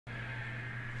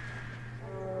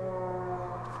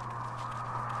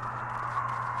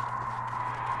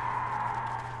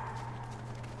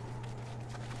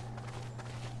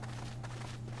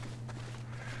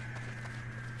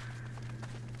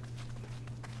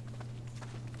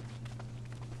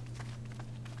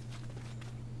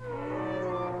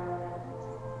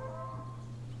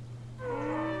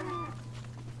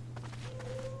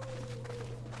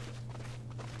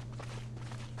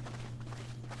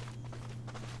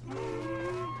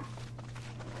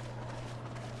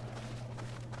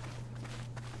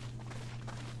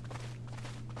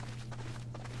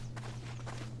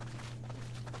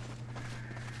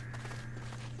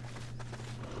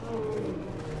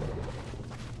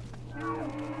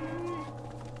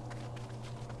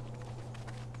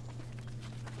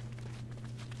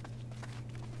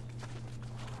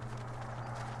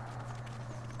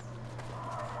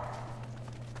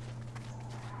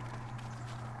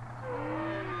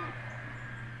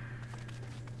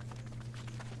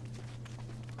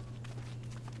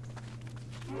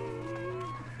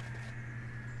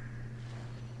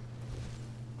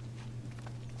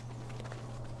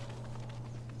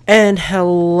And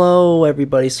hello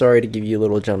everybody, sorry to give you a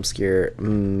little jump scare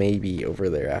maybe over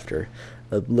there after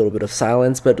a little bit of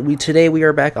silence, but today we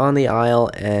are back on the Isle,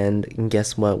 and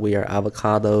guess what, we are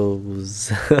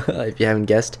Avacados. If you haven't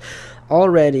guessed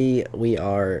already, we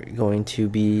are going to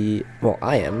be, well,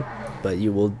 I am, but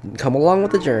you will come along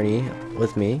with the journey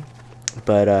with me,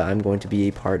 but I'm going to be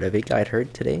a part of a guide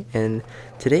herd today, and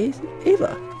today's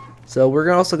Ava. So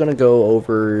we're also going to go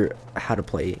over how to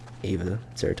play Ava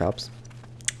Ceratops.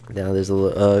 Now there's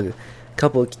a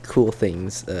couple of cool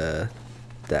things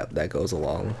that goes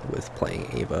along with playing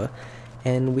Ava,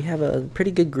 and we have a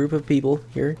pretty good group of people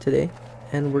here today,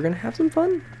 and we're gonna have some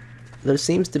fun. There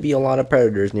seems to be a lot of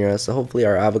predators near us, so hopefully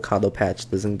our avocado patch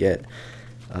doesn't get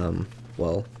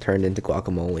well, turned into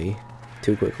guacamole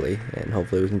too quickly, and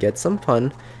hopefully we can get some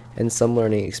fun and some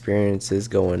learning experiences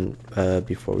going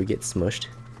before we get smushed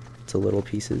to little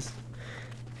pieces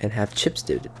and have chips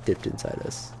dipped inside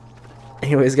us.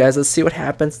 Anyways, guys, let's see what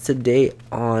happens today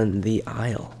on the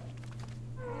Isle.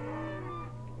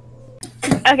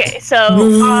 Okay, so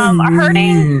our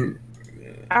herding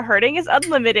is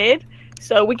unlimited,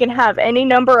 so we can have any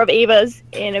number of Avas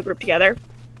in a group together.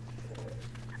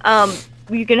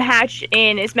 You can hatch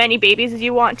in as many babies as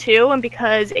you want to, and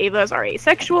because Avas are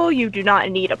asexual, you do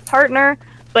not need a partner.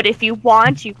 But if you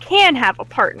want, you can have a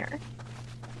partner,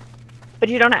 but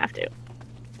you don't have to.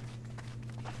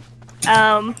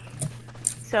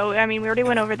 So, I mean, we already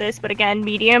went over this, but again,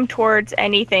 medium towards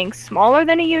anything smaller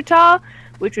than a Utah,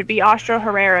 which would be Austro,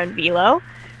 Herrera, and Velo.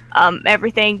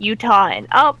 Everything Utah and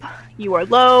up, you are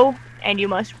low, and you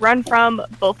must run from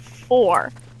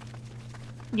before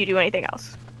you do anything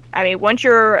else. I mean, once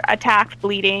you're attacked,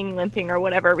 bleeding, limping, or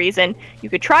whatever reason, you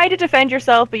could try to defend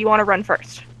yourself, but you want to run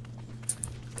first.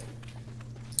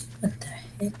 What the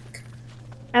heck?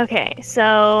 Okay,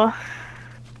 so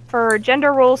for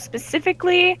gender roles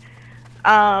specifically,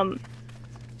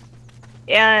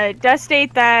 it does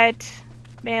state that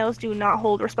males do not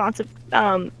hold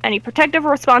any protective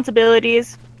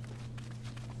responsibilities,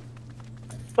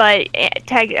 but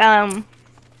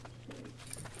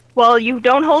well, you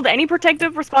don't hold any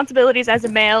protective responsibilities as a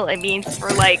male. It means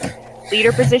for like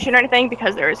leader position or anything,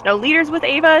 because there is no leaders with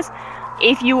Avas.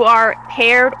 If you are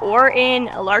paired or in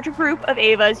a larger group of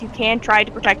Avas, you can try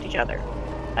to protect each other.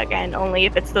 Again, only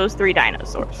if it's those 3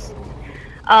 dinosaurs.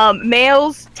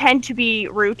 Males tend to be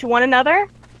rude to one another.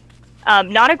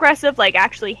 Not aggressive, like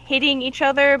actually hitting each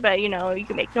other, but you know, you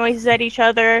can make noises at each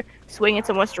other, swing in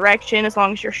someone's direction as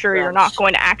long as you're sure you're not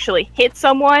going to actually hit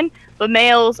someone. But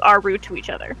males are rude to each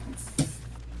other.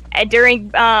 And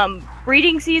during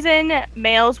breeding season,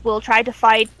 males will try to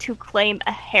fight to claim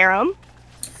a harem.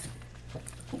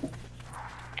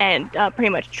 And pretty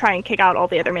much try and kick out all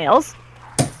the other males.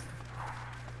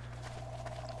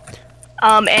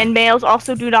 And males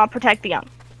also do not protect the young.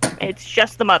 It's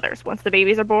just the mothers. Once the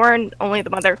babies are born, only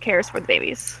the mother cares for the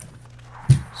babies.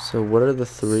 So what are the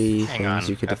 3 things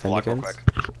you could defend against?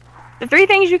 The 3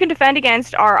 things you can defend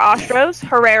against are Ostros,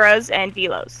 Herreras, and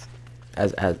Velos.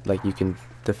 As like you can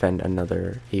defend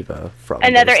another Ava from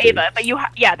another those 3. Ava, but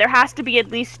yeah, there has to be at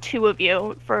least 2 of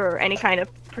you for any kind of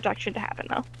protection to happen,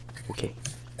 though. Okay,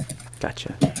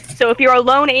 gotcha. So if you're a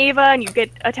lone Ava and you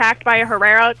get attacked by a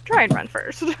Herrera, try and run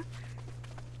first.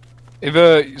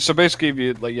 So basically, if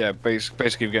you basically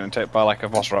if you're getting attacked by like a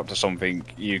Velociraptor or something,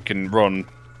 you can run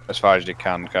as far as you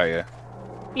can, can't you?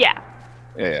 Yeah.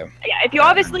 Yeah. Yeah. If you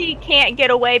obviously can't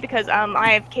get away, because I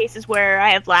have cases where I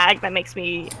have lag that makes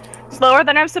me slower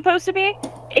than I'm supposed to be.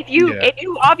 If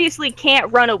you obviously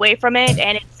can't run away from it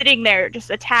and it's sitting there just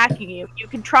attacking you, you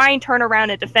can try and turn around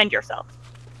and defend yourself.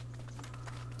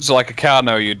 So like a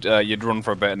Carno, you'd run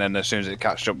for a bit, and then as soon as it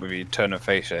catches up with you, you'd turn and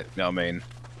face it. You know what I mean?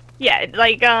 Yeah,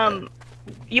 like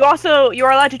you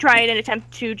are allowed to try and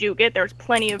attempt to juke it. There's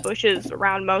plenty of bushes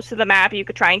around most of the map. You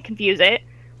could try and confuse it.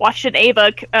 Watched an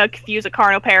Ava confuse a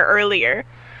Carno pair earlier,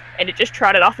 and it just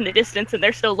trotted off in the distance, and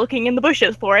they're still looking in the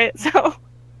bushes for it. So.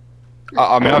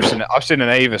 I mean, I've seen an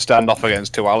Ava stand off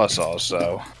against 2 Allosaurs,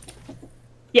 so.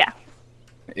 Yeah.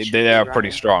 They are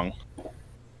pretty strong.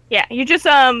 Yeah, you just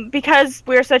because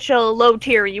we're such a low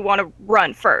tier, you want to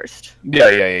run first.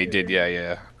 Yeah, he did,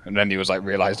 yeah. And then he was like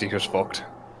realized he was fucked.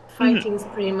 Fighting's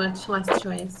pretty much last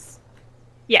choice.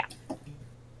 Yeah.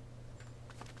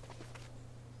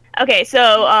 Okay,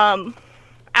 so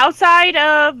outside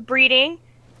of breeding,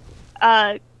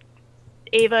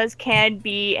 Avas can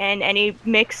be in any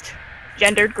mixed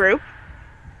gendered group.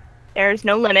 There's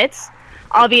no limits.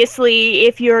 Obviously,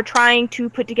 if you're trying to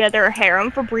put together a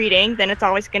harem for breeding, then it's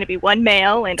always going to be 1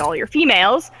 male and all your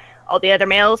females. All the other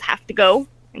males have to go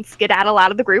and skedaddle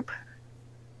out of the group.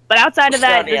 But outside of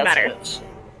that, it doesn't matter.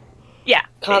 Yeah.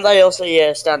 Can't they also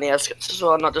stand the outskirts as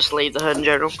well, not just leave the herd in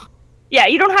general? Yeah,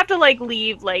 you don't have to like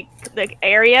leave like the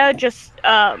area. Just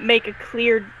make a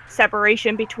clear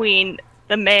separation between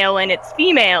the male and its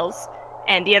females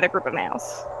and the other group of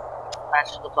males. Match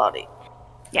the party.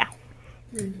 Yeah.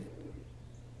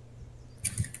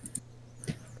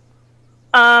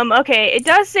 Okay, it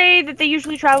does say that they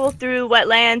usually travel through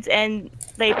wetlands and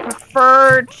they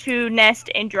prefer to nest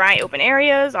in dry open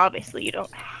areas. Obviously, you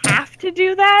don't have to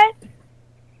do that.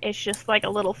 It's just like a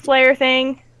little flair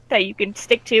thing that you can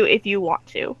stick to if you want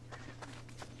to.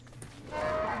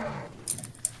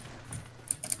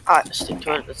 Alright, stick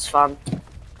to it, it's fun.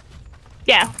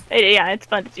 Yeah, it's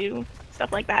fun to do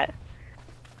stuff like that.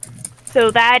 So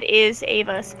that is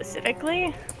Ava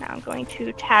specifically. Now I'm going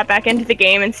to tab back into the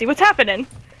game and see what's happening.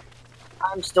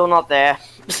 I'm still not there.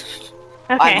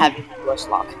 Okay. I'm having worse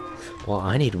luck. Well,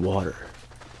 I need water.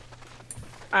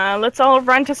 Let's all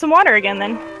run to some water again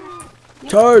then.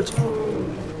 Charge!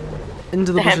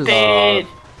 Into the bushes. Stampede!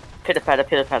 Pitter patter,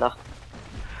 pitter patter.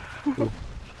 Ooh,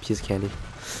 piece of candy.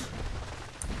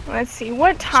 Let's see,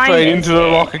 what time Straight is into the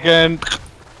it? rock again.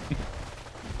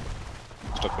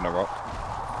 Stuck in a rock.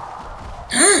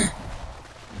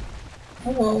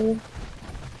 Hello.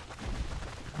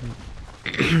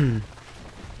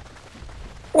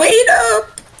 Wait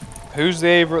up! Who's the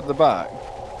Ava at the back?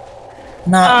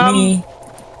 Not me.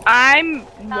 I'm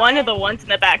one of the ones in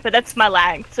the back, but that's my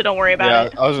lag, so don't worry about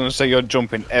it. I was gonna say you're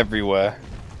jumping everywhere.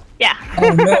 Yeah. Oh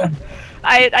no.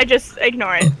 I just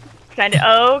ignore it.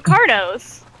 Oh,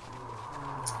 Cardos.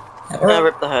 Gonna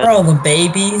rip the We're herd. all the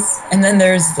babies, and then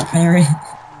there's the parent.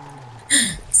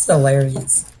 It's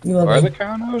hilarious. You love Where are the it.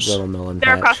 Carnos? Little melon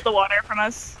They're patch. across the water from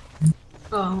us.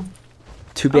 Oh.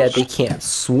 Too bad they can't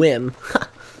swim.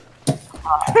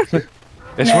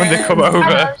 It's when they come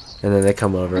over. And then they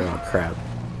come over. Oh crap.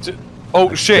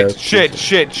 Oh shit, Joke. shit,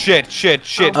 shit, shit, shit,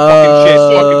 shit,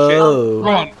 Oh.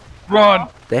 fucking shit. Run!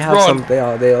 They have Run. some.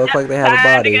 They look like they have a Time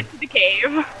to body. get to the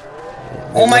cave.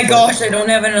 Oh my gosh, I don't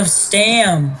have enough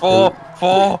stam. Four.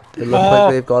 They look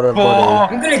like they've got a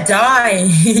body. I'm gonna die.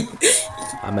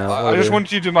 I'm out. I just Order.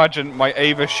 want you to imagine my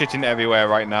Ava shitting everywhere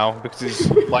right now because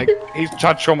he's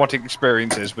had traumatic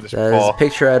experiences with this That is a before.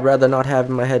 picture I'd rather not have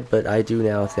in my head, but I do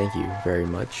now. Thank you very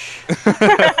much.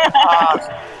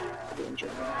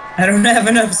 I don't have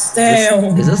enough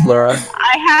stam. Is this Laura?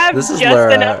 I have This is just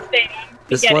Laura. enough things to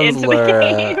This get one's into Laura. the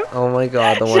game. Oh my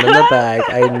god, the one in the back.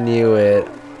 I knew it.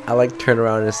 I like turned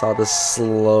around and saw this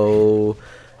slow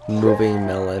moving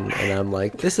melon, and I'm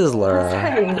like, this is Laura.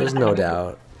 There's no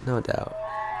doubt. No doubt.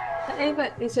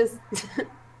 Ava is just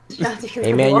shouting.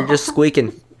 Hey man, you're just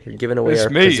squeaking. You're giving away It's our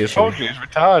me. I position. told you, it's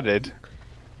retarded. You're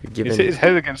He's giving. hit his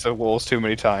head against the walls too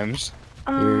many times.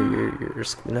 You're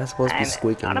not supposed to be I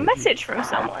squeaking. got a message from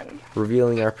someone.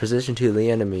 Revealing our position to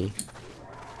the enemy.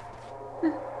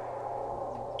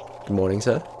 Good morning,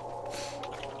 sir.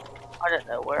 I don't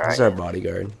know where This is I our am.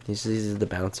 bodyguard. He's the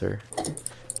bouncer.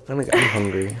 I'm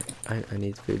hungry. I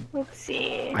need food. Let's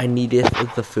see. I needeth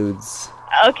the foods.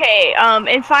 Okay,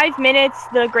 in 5 minutes,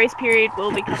 the grace period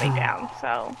will be coming down,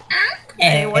 so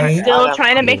anyone's Hey. still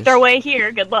trying to make their way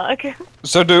here, good luck.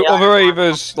 So do Yeah. other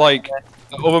Avas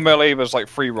other male Avas like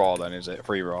free raw then? Is it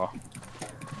free raw?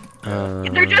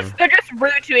 They're just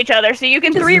rude to each other, so you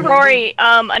can 3 Rory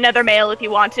another male if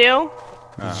you want to.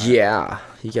 Yeah,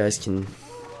 you guys can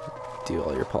do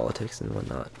all your politics and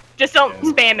whatnot. Just don't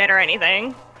spam it or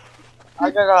anything. I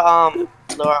gotta,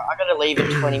 Laura, I gotta leave in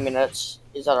 20 minutes.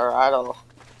 Is that alright, or?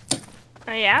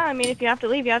 Yeah, I mean, if you have to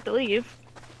leave, you have to leave.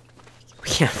 We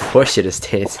can't force you to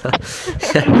stay. It's not...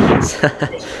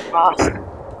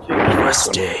 Must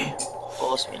stay.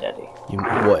 force me, Daddy. You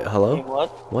what? Hello?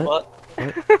 What? What? What? What?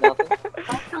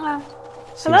 Nothing.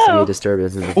 Seems to be Hello? a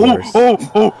disturbance in the Oh,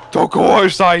 force. don't go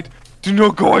outside! Do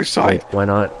not go outside! Why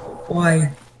not?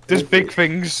 Why? There's big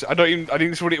things. I think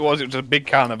that's what it was. It was a big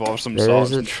carnivore of some There's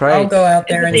sort. a I'll trike. go out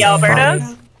there Is it and the say Albertos?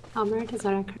 hi. Alberta's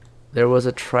are There was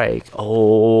a trike.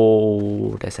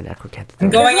 Oh, that's an acrocat. I'm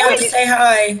going out to say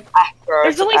hi.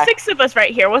 There's only 6 of us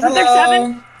right here, wasn't there Hello.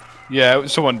 7? Yeah,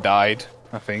 someone died.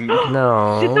 I think.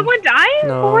 No. Did someone die?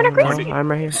 No, Well, we're not no, crazy.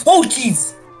 I'm right here. Oh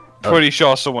jeez. Pretty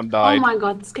sure someone Oh died. my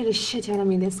god, scared the shit out of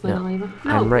me this one, No, Oliver.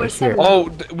 I'm right we're here. seven. Oh,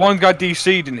 one got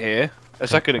DC'd in here a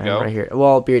second I'm ago. right here.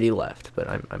 Well, Beardy left, but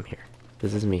I'm here.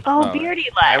 This is me. Oh, Oh. Beardy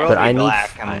I left. will But be I need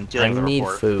black. I'm I dealing with a need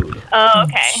report. food. Oh,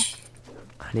 okay.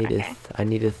 I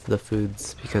needeth the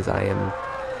foods because I am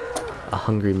a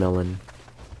hungry melon.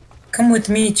 Come with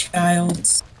me, child.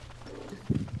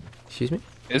 Excuse me?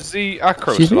 Is the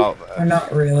Acro Excuse still me? out Or there?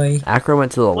 not really. Acro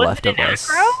went to the Was left it of an us.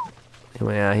 acro?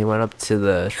 Yeah, he went up to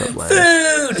the shrublands.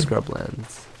 Food!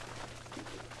 Scrublands.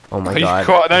 Oh my He's god.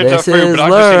 caught an This food, is but I've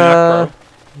just seen Laura. macro.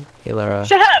 Hey Laura.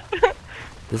 Shut up!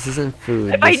 This isn't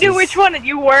food. If I this knew is... which one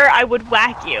you were, I would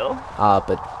whack you.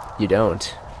 But you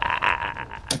don't.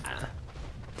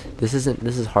 This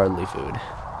is hardly food.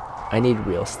 I need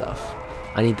real stuff.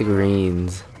 I need the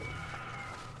greens.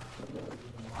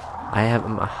 I have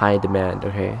a high demand,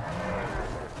 okay?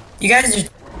 You guys are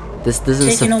This doesn't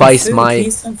taking all suffice the food, my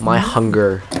please, something else.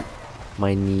 hunger,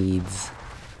 my needs.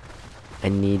 I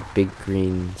need big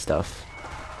green stuff.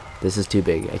 This is too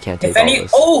big. I can't take If all any,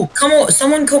 this. oh,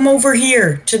 someone come over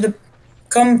here to the,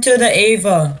 come to the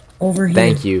Ava over here.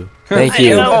 Thank you. Thank I don't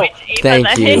you. know which Ava Thank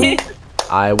that you. is.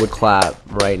 I would clap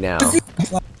right now.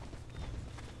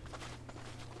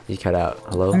 You cut out.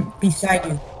 Hello? I'm beside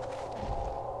you.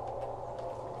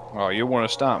 Oh, you want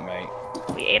to start, mate?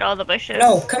 We ate all the bushes.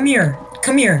 No, come here.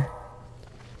 Come here.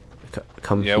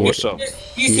 Come Yeah, here. what's up?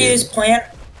 You see this plant?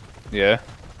 Yeah.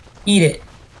 Eat it.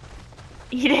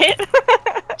 Eat it?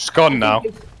 It's gone now.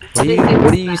 What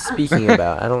are you speaking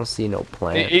about? I don't see no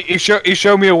plant. He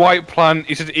showed me a white plant.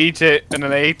 He said eat it, and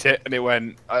then I ate it, and it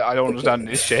went. I don't understand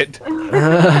this shit.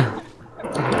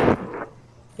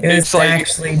 It's like-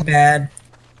 actually bad.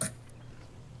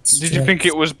 Did you think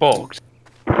it was bugged?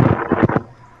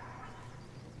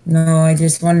 No, I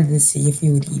just wanted to see if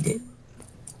you would eat it.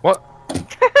 What?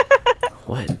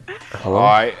 What? Hello?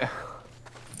 Alright.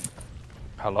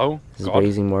 Hello? This is God.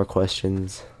 raising more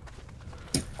questions.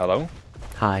 Hello?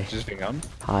 Hi. Is this thing on?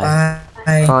 Hi.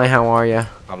 Bye. Hi, how are ya?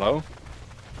 Hello?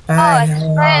 Bye. How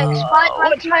are you?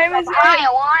 What time is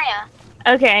it?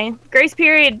 Okay, grace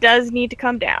period does need to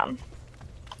come down.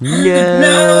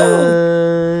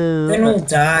 No. Then we'll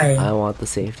die. I want the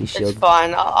safety It's shield.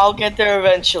 fine. I'll get there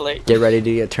eventually. Get ready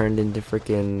to get turned into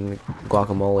freaking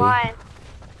guacamole. Why?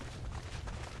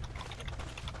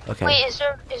 Okay. Wait, is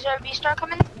there a V-Star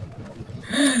coming?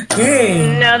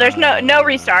 Yay. No, there's no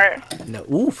restart. No.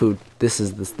 Ooh, food. This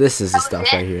is the stuff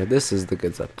right here. This is the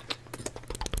good stuff.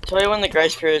 Tell you when the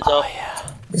grace period's Oh up.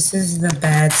 yeah. This is the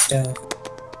bad stuff.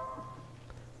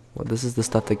 Well, this is the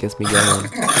stuff that gets me going.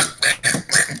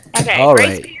 Okay, All grace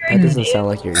right. period. That doesn't sound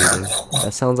like you're eating.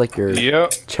 That sounds like you're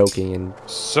Yep. choking and.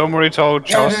 Somebody told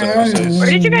child services. Where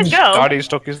did you guys go? Daddy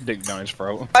stuck his dick down his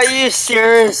throat. Are you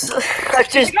serious? I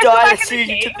just You guys go died back as in soon the as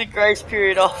you cave? took the grace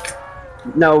period off.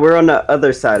 No, we're on the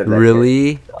other side of that.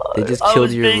 Really? They just I killed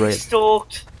was you being right.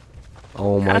 stalked.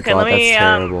 Oh my Okay, god, let that's me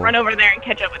terrible. run over there and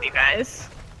catch up with you guys.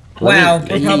 Wow, Let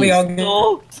me we're probably eat. all good.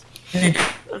 Stalked.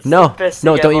 That's No, the best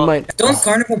no, thing don't you ever. mind? Don't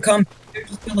Carnival come.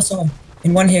 Just kill us all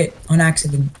in one hit on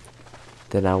accident.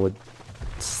 Then I would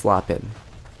slap him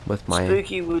with my.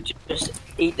 Spooky would just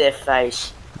eat their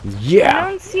face. I Yeah!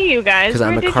 don't see you guys. Because Where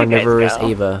I'm a did carnivorous you guys go?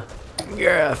 Ava.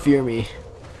 Yeah, fear me.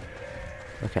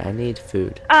 Okay, I need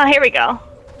food. Ah, here we go.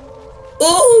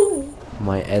 Ooh!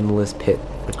 My endless pit.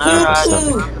 With Alright.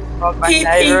 stuff. Rock my Pee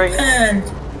neighbor. pee pants.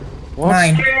 What?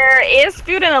 Mine. There is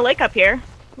food in a lake up here,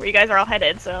 where you guys are all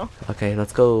headed. So Okay,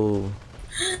 let's go.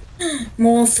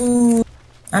 More food.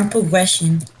 I'm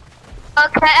progressing.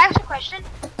 Can I ask a question?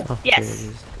 Oh, Yes. there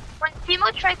it is. When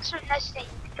female trikes are nesting,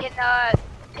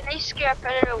 can they scare a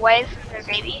predator away from their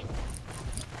baby?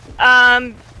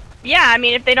 yeah. I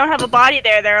mean, if they don't have a body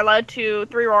there, they're allowed to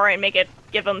three roar and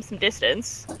give them some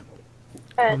distance.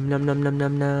 Num num num num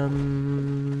num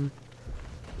num.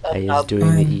 I is Nope.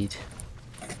 doing the eat.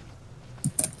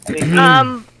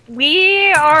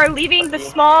 We are leaving the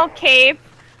small cave,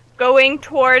 going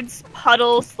towards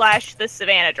puddle / the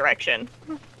savannah direction.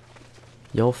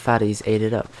 Yo fatties ate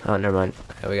it up. Oh, never mind.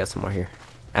 Okay, we got some more here.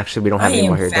 Actually, we don't have I any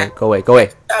more am here. fat. Don't, go away, go away.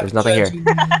 Stop There's nothing here. judging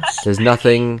me. There's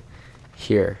nothing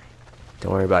here.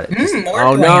 Don't worry about it. Just- more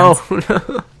oh no!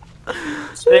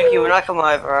 Spooky, when I come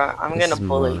over, I'm This gonna is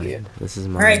bully mine. you. This is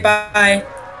mine. Alright, bye.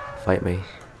 Fight me.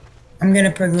 I'm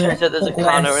gonna progress. Turns out there's a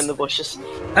Connor in the bushes.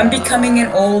 I'm becoming an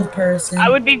old person. I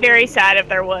would be very sad if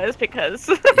there was, because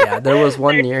Yeah, there was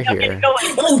one there's near nothing here.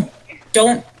 going. Oh,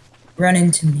 don't run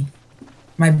into me.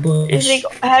 My bush.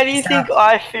 How do you think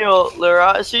I feel,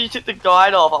 Laura? As soon as you took the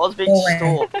guide off, I was being Go away.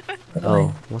 stalked. Go away.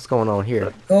 Oh, what's going on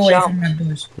here? Go away Jump. from my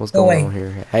bush. What's Go going away. on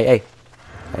here? Hey, hey.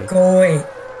 Go away.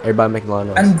 Everybody making a lot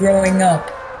of I'm noise. growing up.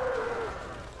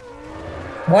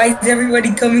 Why is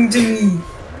everybody coming to me?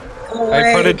 Go Hey,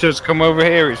 away. Predators, come over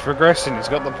here. He's progressing. He's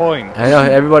got the point. I know,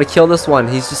 everybody kill this one.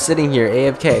 He's just sitting here,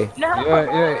 AFK.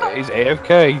 Yeah, he's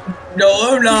AFK.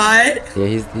 No, I'm not. Yeah,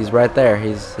 he's right there.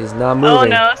 He's not Oh moving.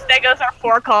 no, Stegos are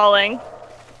forecalling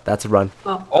That's a run.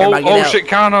 Oh, Everybody get out. shit,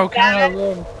 Kano, Damn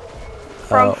Kano, run.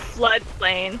 from Oh.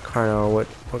 floodplain. Carno, what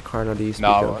Carno do you speak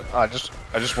No, of? I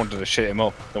just wanted to shit him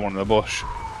up. The one in the bush.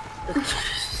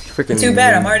 Freaking Too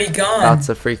bad, I'm already gone. about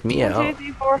to freak me 1, 2, out.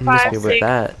 3, 4, You missed 5, me with 6.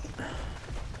 that.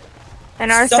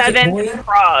 And our Suck it, 7th boy.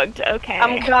 frogged. Okay.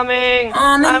 I'm coming.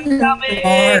 I'm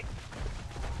coming.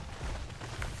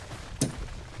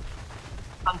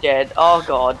 I'm dead. Oh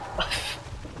god.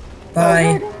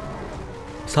 Bye.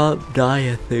 Stop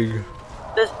dying, thing.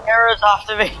 There's arrows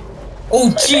after me. Oh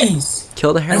jeez.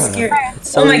 Kill the I'm heron. scared. It's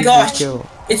so Oh my easy to gosh. kill.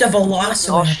 It's a Osher.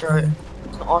 velociraptor.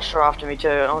 There's an Osher after me too.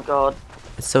 Oh god.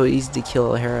 It's so easy to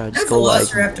kill a hero. Just That go like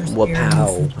velociraptor's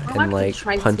wapow I and like like to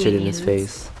try punch it in his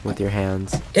Canadians. face with your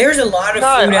hands. There's a lot of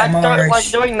No, food I at don't like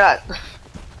Marsh. doing that.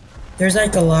 There's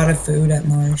like a lot of food at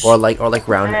Marsh. Or like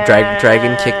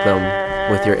dragon kick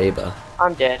them with your Ava.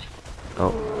 I'm dead.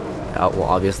 Oh, well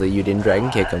obviously you didn't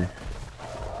dragon kick him.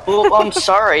 Well, I'm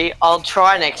sorry. I'll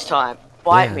try next time.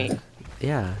 Bite Yeah. me.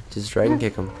 Yeah, just dragon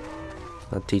kick him.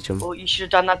 I'll teach him. Well, you should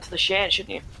have done that to the Shan,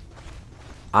 shouldn't you?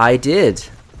 I did.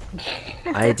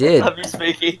 I did. Love you,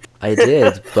 Spooky. I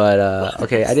did, but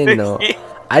okay, I didn't know.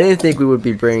 I didn't think we would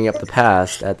be bringing up the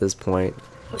past at this point.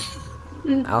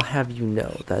 I'll have you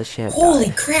know that shan't Holy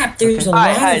die. crap, there's a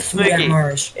Alright, lot hey, of food at Spooky.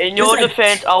 Marsh. In your There's like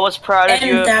defense, I was proud of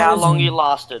you of how 10,000. long you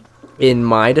lasted. In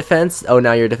my defense, oh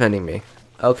now you're defending me.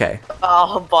 Okay,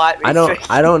 Oh, bite me, Spooky.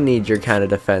 I don't need your kind of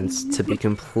defense to be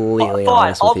completely Fine,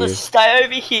 honest I'll with you. just stay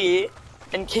over here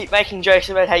and keep making jokes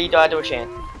about how you died to a Shan.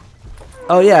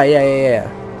 Oh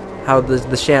yeah. How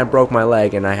the shan broke my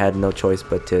leg and I had no choice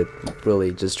but to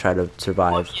really just try to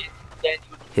survive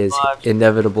his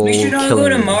inevitable We should all go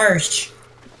killing to me. Marsh.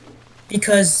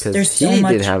 Because there's Because so he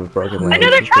much. did have a broken leg.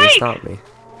 Another He could've trike! stopped me.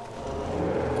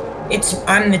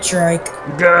 I'm the trike.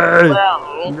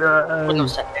 Well, wouldn't have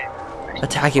said that.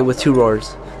 Attack it with 2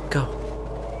 roars. Go.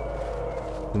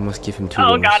 We must give him 2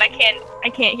 roars. Oh god, I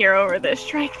can't hear over this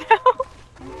strike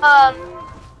now.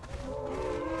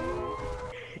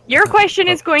 Your question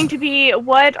is going to be,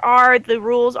 what are the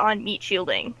rules on meat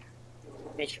shielding?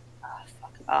 Fuck.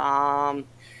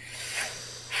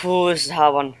 This is a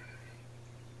hard one.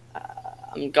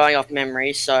 I'm going off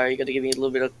memory, so you got to give me a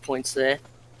little bit of points there.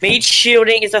 Meat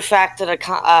shielding is the fact that a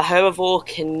herbivore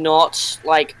cannot,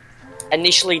 like,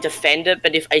 initially defend it,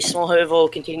 but if a small herbivore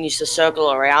continues to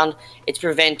circle around, it's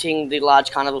preventing the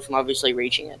large carnivore from obviously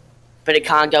reaching it. But it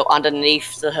can't go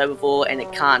underneath the herbivore, and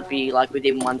it can't be, like,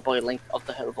 within 1 body length of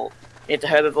the herbivore. If the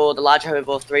large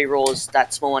herbivore, 3 roars,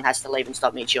 that small one has to leave and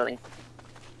stop meat shielding.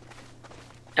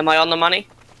 Am I on the money?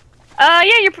 Yeah,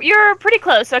 you're pretty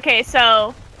close. Okay,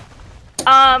 so,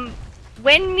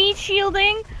 when meat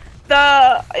shielding,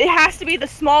 it has to be the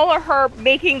smaller herb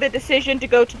making the decision to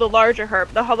go to the larger herb.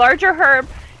 The larger herb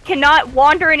cannot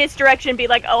wander in its direction and be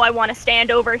like, oh, I want to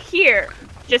stand over here,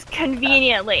 just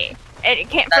conveniently.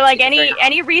 It can't, for like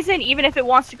any reason, even if it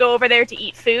wants to go over there to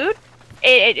eat food,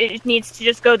 it needs to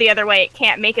just go the other way. It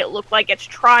can't make it look like it's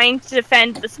trying to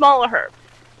defend the smaller herb.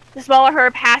 The smaller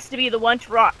herb has to be the one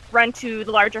to run to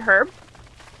the larger herb.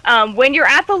 When you're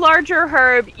at the larger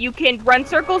herb, you can run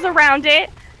circles around it,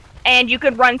 and you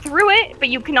can run through it, but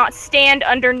you cannot stand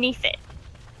underneath it.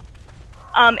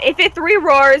 If it 3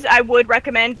 roars, I would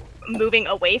recommend moving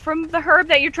away from the herb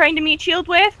that you're trying to meat shield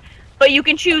with, but you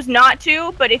can choose not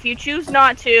to. But if you choose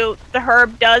not to, the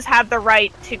herb does have the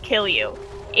right to kill you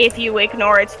if you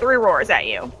ignore its 3 roars at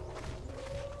you.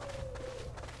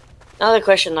 Another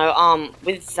question though,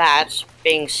 with that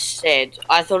being said,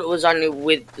 I thought it was only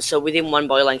within 1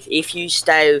 body length. If you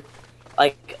stay,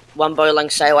 like, 1 body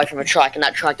length stay away from a trike and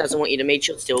that trike doesn't want you to meet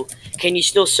shield still, can you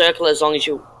still circle as long as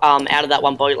you're out of that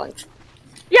 1 body length?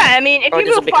 Yeah, I mean, if Or you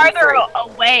does it move become farther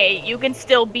free? away, you can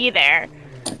still be there.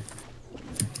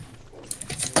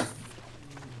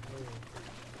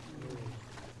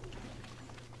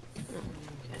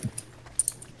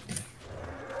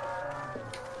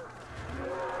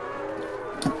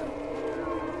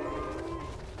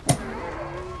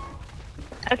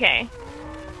 Okay.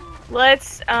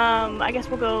 Let's, I guess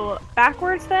we'll go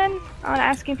backwards then on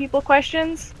asking people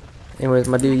questions. Anyways,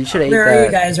 my dude, you should have ate Where are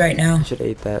you that. guys right now? You should have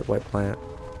ate that white plant.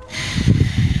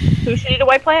 Who should eat a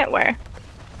white plant? Where?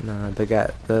 Nah, the guy,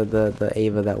 the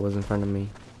Ava that was in front of me.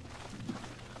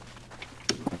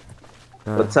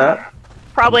 What's up?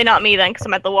 Probably not me then, because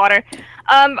I'm at the water.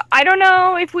 I don't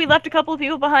know if we left a couple of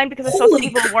people behind because I saw some Holy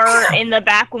people crap. were in the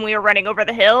back when we were running over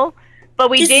the hill. But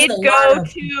we This is did a go lot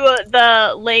of- to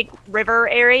the lake river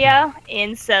area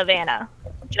in Savannah,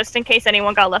 just in case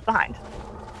anyone got left behind.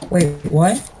 Wait,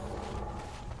 what?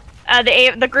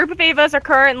 The group of Avas are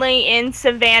currently in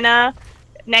Savannah,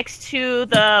 next to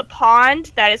the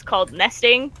pond that is called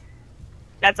Nesting.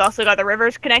 That's also got the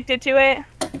rivers connected to it.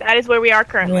 That is where we are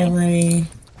currently. Really?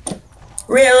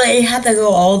 Really? Had to go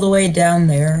all the way down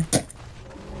there?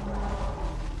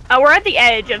 We're at the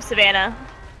edge of Savannah,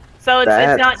 so it's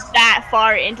not That's- that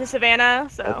far into Savannah.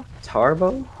 So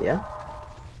Tarbo? Yeah.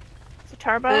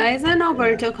 Tarba. Isn't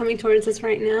Alberto coming towards us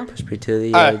right now? Push me to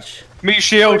the edge. Meat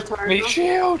shield! Tarba. Meat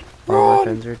shield! All my Run!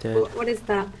 friends are dead. What is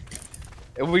that?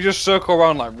 If we just circle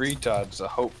around like retards,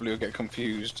 hopefully we'll get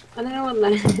confused. I don't know what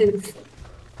that is.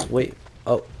 Wait.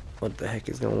 Oh, what the heck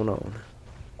is going on?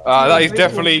 That is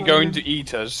definitely going to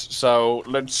eat us, so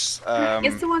let's...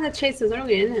 It's the one that chased us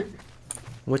earlier, isn't it?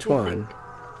 Which one?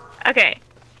 Okay.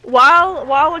 While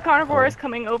the carnivore is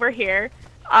coming over here,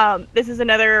 this is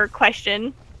another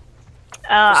question.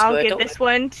 I'll give this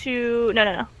one to...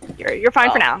 No. You're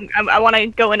fine for now. I want to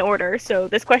go in order. So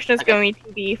this question is going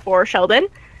to be for Sheldon.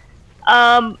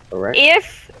 Alright.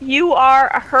 If you are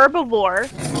a herbivore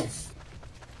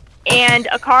and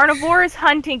a carnivore is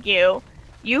hunting you,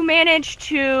 you manage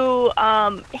to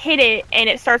hit it and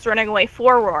it starts running away,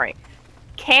 roaring.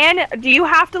 Do you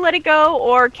have to let it go,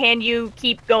 or can you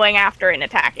keep going after it and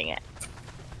attacking it?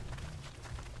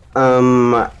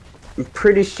 I'm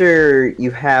pretty sure you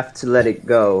have to let it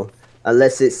go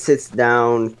unless it sits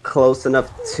down close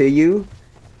enough to you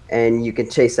and you can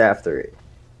chase after it.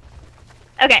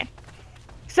 Okay.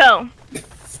 So,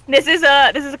 this is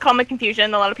a common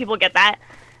confusion. A lot of people get that.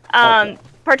 Okay.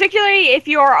 Particularly if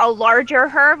you're a larger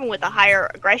herb with a higher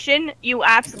aggression, you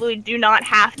absolutely do not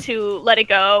have to let it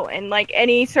go in like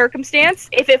any circumstance.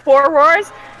 If it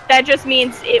roars, that just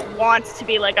means it wants to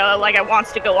be like it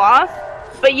wants to go off.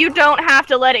 But you don't have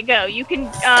to let it go. You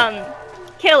can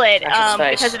kill it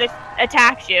because it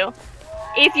attacks you.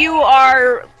 If you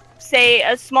are, say,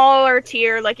 a smaller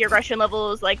tier, like your aggression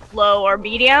level is like low or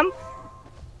medium,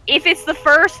 if it's the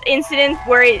first incident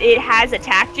where it has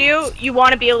attacked you, you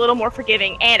want to be a little more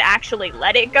forgiving and actually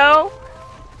let it go.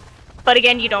 But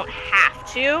again, you don't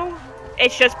have to.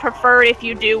 It's just preferred if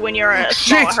you do when you're a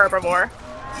small herbivore.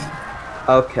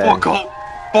 Okay.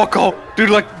 Fuck off! Dude,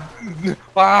 like...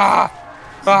 I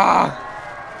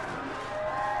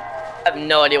have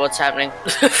no idea what's happening.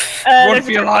 Run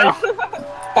for your life!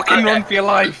 Fucking run for your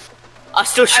life! I'm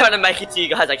still trying to make it to you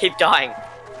guys, I keep dying.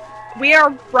 We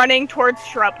are running towards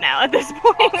shrub now at this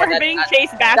point. Okay, We're being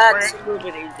chased backwards. That's a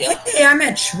little bit easier. Hey, I'm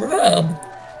at Shrub.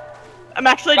 I'm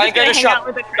actually just gonna hang out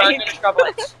with the Don't crate. go to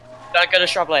shrublands. Don't go to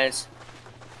shrublands.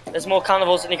 There's more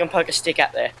carnivores than you can poke a stick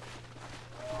at there.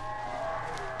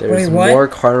 There's Wait, what? more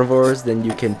carnivores than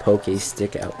you can poke a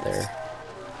stick out there.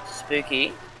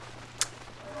 Spooky.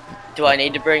 Do I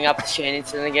need to bring up the chain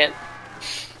incident again?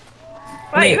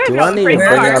 Wow, you guys do got I need pretty to Where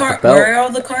bring far. out the belt? where are all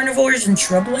the carnivores in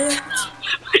Shrublands?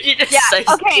 You just Yeah, say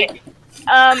okay.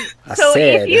 Spooky. So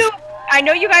said. if you... I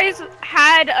know you guys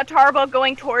had a tarbo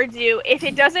going towards you. If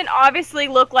it doesn't obviously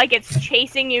look like it's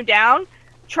chasing you down,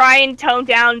 try and tone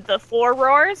down the floor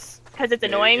roars, because it's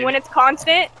annoying when it's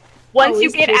constant. Once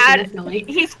you get at...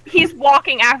 He's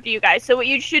walking after you guys. So what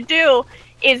you should do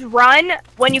is run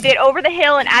when you get over the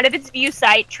hill and out of its view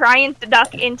sight, try and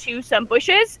duck into some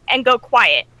bushes and go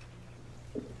quiet.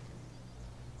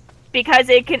 Because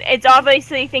it's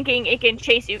obviously thinking it can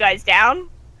chase you guys down.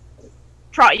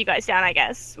 Trot you guys down, I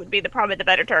guess, would be probably the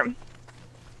better term.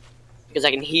 Because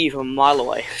I can hear you from a mile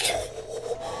away.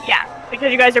 Yeah,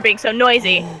 because you guys are being so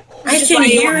noisy. I can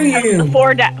hear you.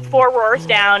 The four roars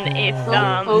down if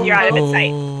you're out of its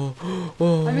sight.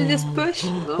 I'm in this bush.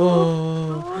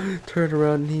 Turn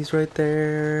around and he's right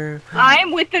there.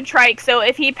 I'm with the trike, so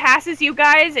if he passes you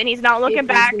guys and he's not looking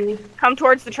back, come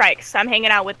towards the trikes. I'm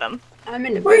hanging out with them. I'm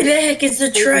in the bush. Where the heck is the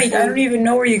trike? I don't even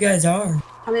know where you guys are.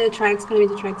 I'm in the tracks. Gonna be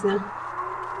the tracks now.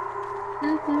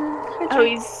 Oh,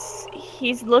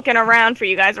 he's looking around for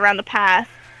you guys around the path.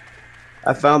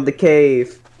 I found the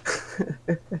cave.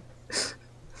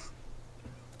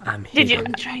 I'm here.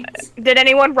 Did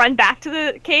anyone run back to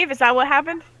the cave? Is that what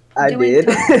happened? I did.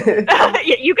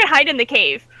 Yeah, you can hide in the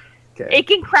cave. Okay. It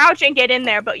can crouch and get in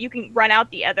there, but you can run out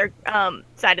the other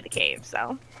side of the cave.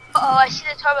 So. Oh, I see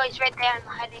the turbo. He's right there. I'm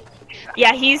hiding in the truck.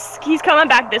 Yeah, he's coming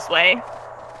back this way.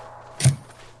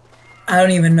 I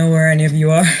don't even know where any of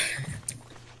you are.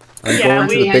 I'm Yeah, going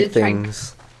to we the had big to try-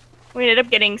 things. We ended up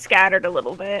getting scattered a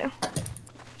little bit.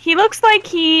 He looks like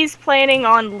he's planning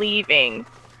on leaving,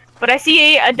 but I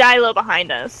see a Dilo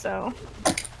behind us, so.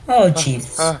 Oh,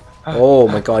 jeez. Oh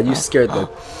my god, you scared the...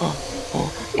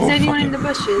 Is anyone in the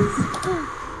bushes?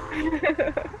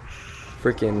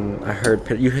 Freaking, I heard...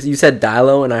 You said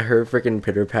Dilo and I heard freaking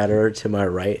pitter patter to my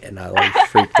right and I like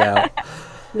freaked out.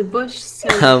 The bush.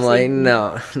 I'm like,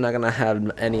 no, I'm not gonna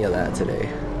have any of that today.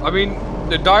 I mean,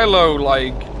 the Dilo,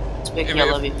 like... Spooky, I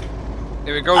love you. If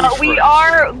it goes We first-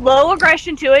 are low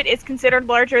aggression to it. It's considered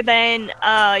larger than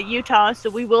Utah, so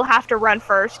we will have to run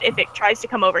first if it tries to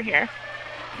come over here.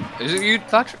 Is it you?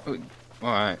 That's...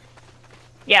 Alright.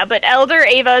 Yeah, but Elder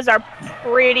Avas are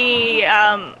pretty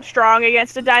strong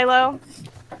against a Dilo.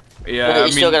 Yeah, Well, I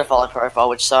you still mean, gotta follow profile,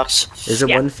 which sucks. Is it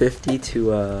Yeah. 150 to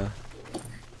Well,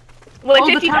 Oh,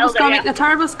 the 50 turbo's Elder, coming. yeah. The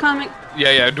turbo's coming.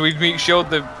 yeah. Do we make sure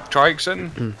the trikes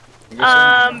in?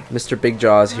 Mr. Big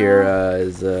Jaws here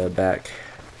is back.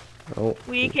 Oh,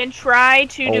 We can try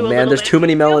to do a oh little man, there's bit too of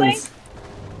many healing. melons.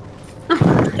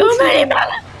 Too many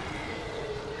melons!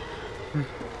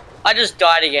 I just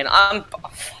died again. I'm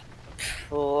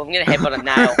gonna headbutt a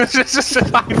nail.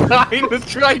 Behind the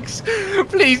trikes.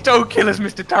 Please don't kill us,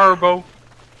 Mr. Turbo.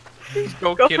 Please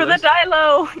don't Go kill for the us.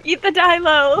 Dilo. Eat the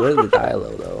Dilo. Where's the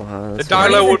Dilo though, huh? The That's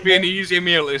Dilo what- would be an easy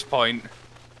meal at this point.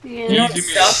 Yeah. You know what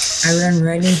Easy sucks? I ran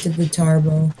right into the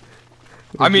turbo.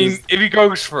 I mean, if he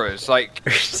goes for us, like,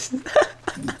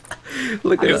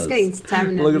 Look at I'm us. just getting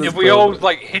stamina. Look at if us we all go.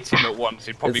 like hit him at once,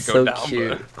 he'd probably It's go so down.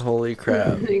 cute. Holy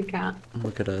crap. You can't.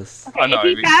 Look at us. Okay, I know, if I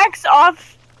he mean- backs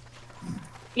off...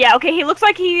 Yeah, okay, he looks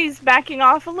like he's backing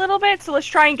off a little bit, so let's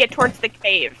try and get towards the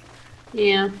cave.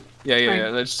 Yeah. Yeah.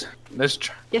 Let's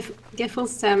try. Get full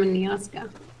stamina, let's go.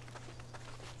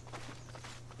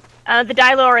 The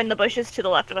Dilo are in the bushes to the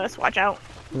left of us, watch out.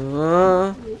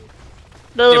 Uh,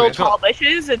 The little it's tall not-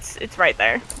 bushes, it's right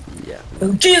there. yeah.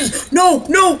 Oh Jesus! No!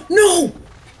 No! No!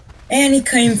 And he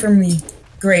came for me.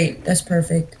 Great. That's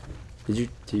perfect. Did you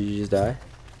just die?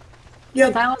 Yeah,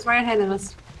 that was right ahead of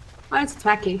us. Oh, it's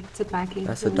attacky. It's attacky.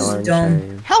 That's a Yeah. darn dumb.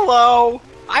 shame. Hello!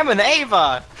 I'm an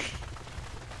Ava!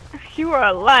 You are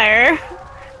a liar.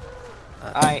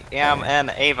 I am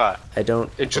an Ava. I don't.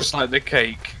 It's just like the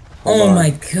cake. Hold Oh on. my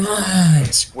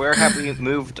god. Where have we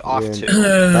moved off We're in- to?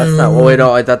 That's not. Oh wait,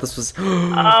 no. I thought this was.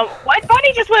 White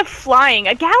Bunny just went flying.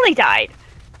 A galley died.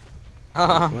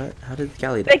 What? How did the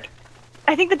galley die? Like,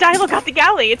 I think the Dilo got the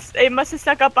galley. It must have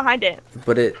stuck up behind it.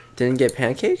 But it didn't get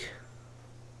pancake.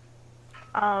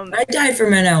 I died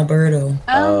from an Alberto.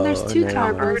 There's Oh, two no.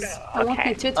 turbos. I'm Okay.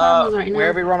 looking at two turbos right now. Where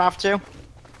have we run off to?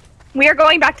 We are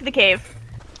going back to the cave.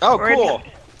 Oh, We're in- cool.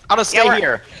 I'll just stay we're-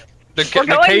 here. The We're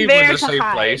going cave there was a to safe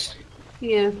hide. place.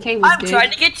 Yeah, cave was I'm good.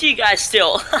 trying to get to you guys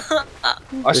still.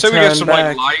 I say we get Return some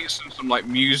back. like lights and some like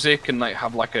music and like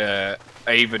have like a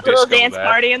Ava Little disco dance there.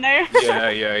 party in there.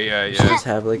 Yeah. Just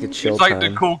have like a chill It's like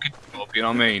time. the cool kid club, you know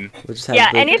what I mean? We'll just have Yeah,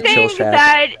 like, a chill anything shack.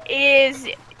 that is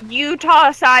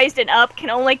Utah-sized and up can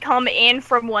only come in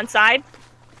from one side.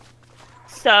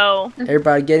 So,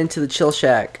 Everybody, get into the chill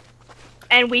shack.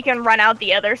 and we can run out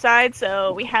the other side,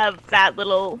 so we have that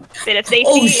little bit of safety.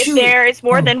 Oh, If shoot. there is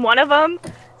more Oh. than one of them,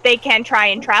 they can try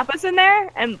and trap us in there,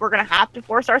 and we're gonna have to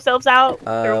force ourselves out.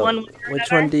 through one way or Which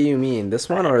another. one do you mean? This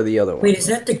one or the other one? Wait, is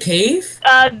that the cave?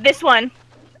 This one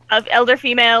of elder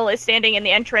female is standing in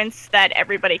the entrance that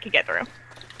everybody can get through.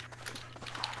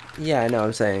 Yeah, I know.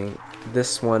 I'm saying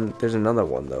this one. There's another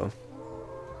one though.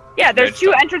 Yeah, there's It's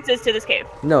two done. entrances to this cave.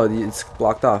 No, it's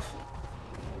blocked off.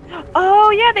 Oh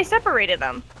yeah, they separated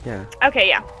them. Yeah. Okay,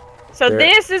 yeah. So They're-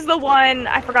 this is the one,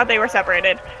 I forgot they were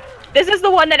separated. This is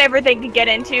the one that everything can get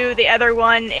into. The other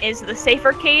one is the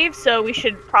safer cave, so we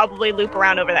should probably loop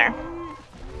around over there.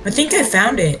 I think I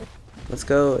found it. Let's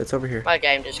go. It's over here. My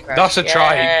game just crashed. That's a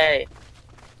try. Yay.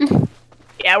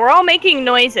 Yeah, we're all making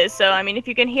noises, so I mean, if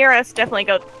you can hear us, definitely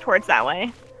go towards that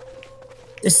way.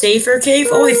 The safer cave?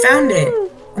 Oh, I found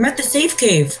it. I'm at the safe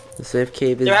cave. The safe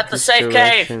cave is. They're at the this safe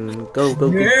cave. direction. Go, go,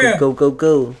 go, Yeah. go, go, go,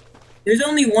 go. There's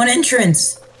only one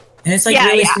entrance. And it's like Yeah,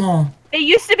 really yeah. small. It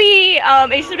used to be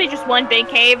just one big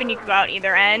cave, and you could go out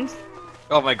either end.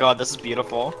 Oh my god, this is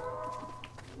beautiful.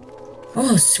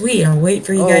 Oh, sweet. I'll wait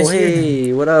for you Oh, guys here. then.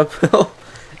 hey, what up? We're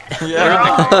in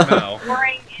Yeah. the cave now. We're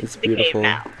in It's the cave beautiful.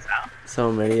 now, so.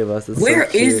 So many of us. It's Where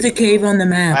so is cute. the cave on the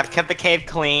map? I've kept the cave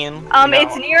clean.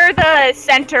 It's near the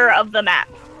center of the map.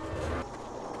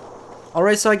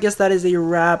 Alright, so I guess that is a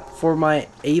wrap for my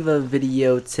Ava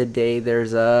video today.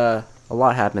 There's a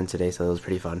lot happened today, so it was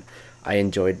pretty fun. I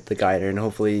enjoyed the guide, and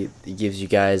hopefully it gives you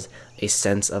guys a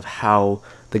sense of how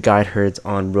the guide herds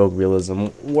on Rogue Realism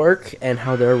work and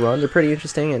how they're run. They're pretty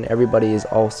interesting, and everybody is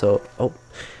also... Oh,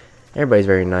 everybody's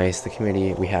very nice. The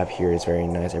community we have here is very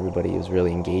nice. Everybody is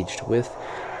really engaged with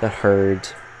the herd.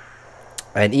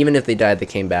 And even if they died, they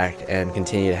came back and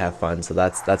continue to have fun. So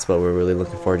that's what we're really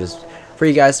looking for, just for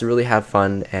you guys to really have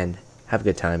fun and have a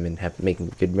good time and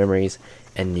making good memories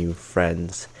and new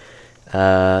friends.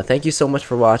 Thank you so much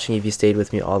for watching. If you stayed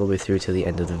with me all the way through to the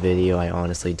end of the video, I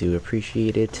honestly do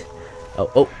appreciate it.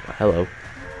 Oh, hello.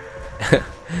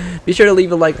 Be sure to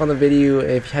leave a like on the video.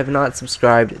 If you have not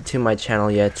subscribed to my channel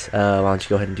yet, why don't you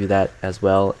go ahead and do that as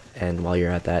well. And while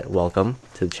you're at that, welcome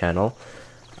to the channel.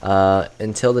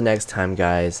 Until the next time,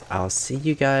 guys, I'll see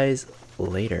you guys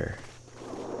later.